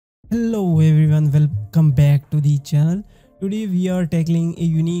Hello everyone, welcome back to the channel. Today we are tackling a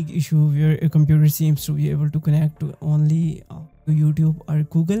unique issue where a computer seems to be able to connect to only to YouTube or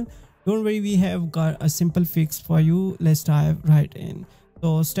Google. Don't worry, we have got a simple fix for you. Let's dive right in.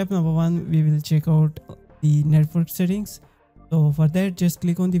 So step number one, we will check out the network settings. So for that, just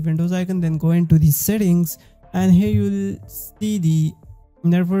click on the Windows icon, then go into the settings, and here you will see the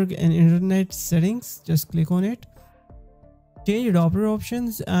network and internet settings. Just click on it. Change adapter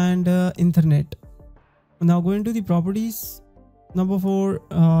options and internet. Now go into the properties. Number 4,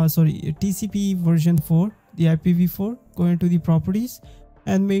 TCP version 4, the IPv4. Go into the properties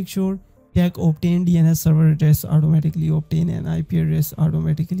and make sure check obtain DNS server address automatically, obtain an IP address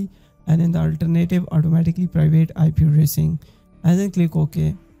automatically, and in the alternative automatically private IP addressing, and then click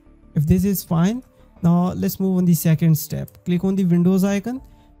OK. If this is fine, now let's move on the second step. Click on the Windows icon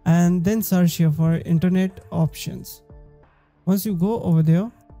and then search here for internet options. Once you go over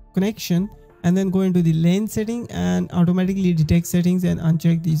there, connection, and then go into the LAN setting and automatically detect settings and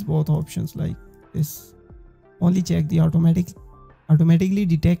uncheck these both options like this. Only check the automatically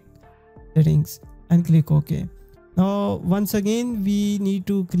detect settings and click OK. Now once again we need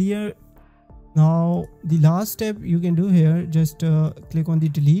to clear. Now the last step you can do here, just click on the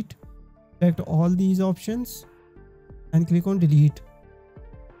delete, select all these options and click on delete.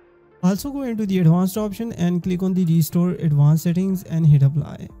 Also go into the advanced option and click on the restore advanced settings and hit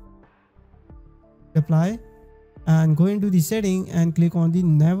apply. Apply and go into the setting and click on the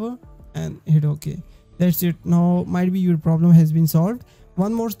never and hit OK. That's it. Now might be your problem has been solved.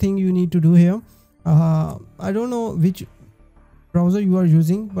 One more thing you need to do here. I don't know which browser you are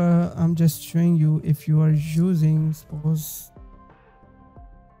using, but I'm just showing you. If you are using, suppose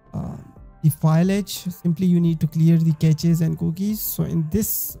the file edge, simply you need to clear the caches and cookies. So in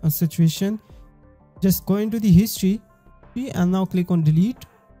this situation, just go into the history and now click on delete.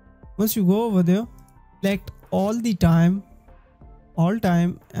 Once you go over there, select all time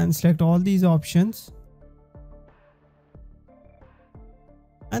and select all these options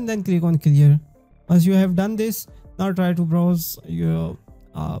and then click on clear. Once you have done this, now try to browse your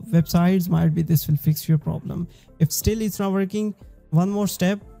websites. Might be this will fix your problem. If still it's not working, one more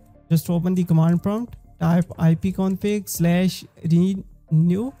step. Just open the command prompt, type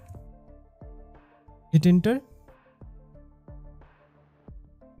ipconfig/renew, hit enter.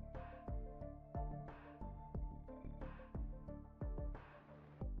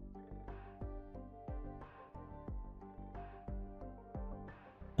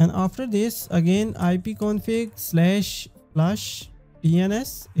 And after this, again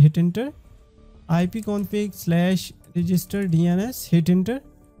ipconfig/flush/DNS, hit enter. ipconfig/register DNS, hit enter.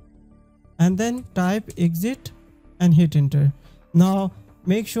 And then type exit and hit enter. Now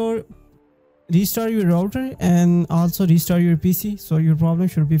make sure restart your router and also restart your PC, so your problem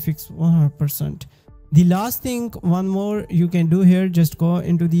should be fixed 100%. The last thing, one more you can do here, just go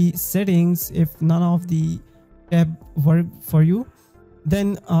into the settings. If none of the tab work for you,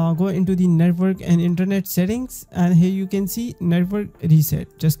 then go into the network and internet settings, and here you can see network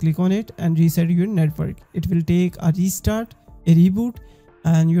reset. Just click on it and reset your network. It will take a restart, a reboot,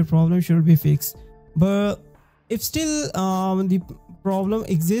 and your problem should be fixed. But if still the problem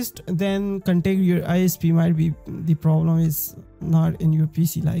exists, then contact your ISP. Might be the problem is not in your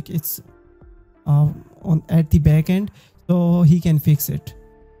PC, like it's at the back end, so he can fix it.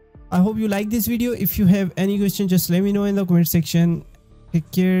 I hope you like this video. If you have any question, just let me know in the comment section. Take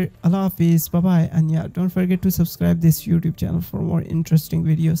care. Allah Hafiz. Bye bye. And yeah, don't forget to subscribe this YouTube channel for more interesting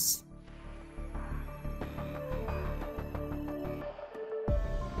videos.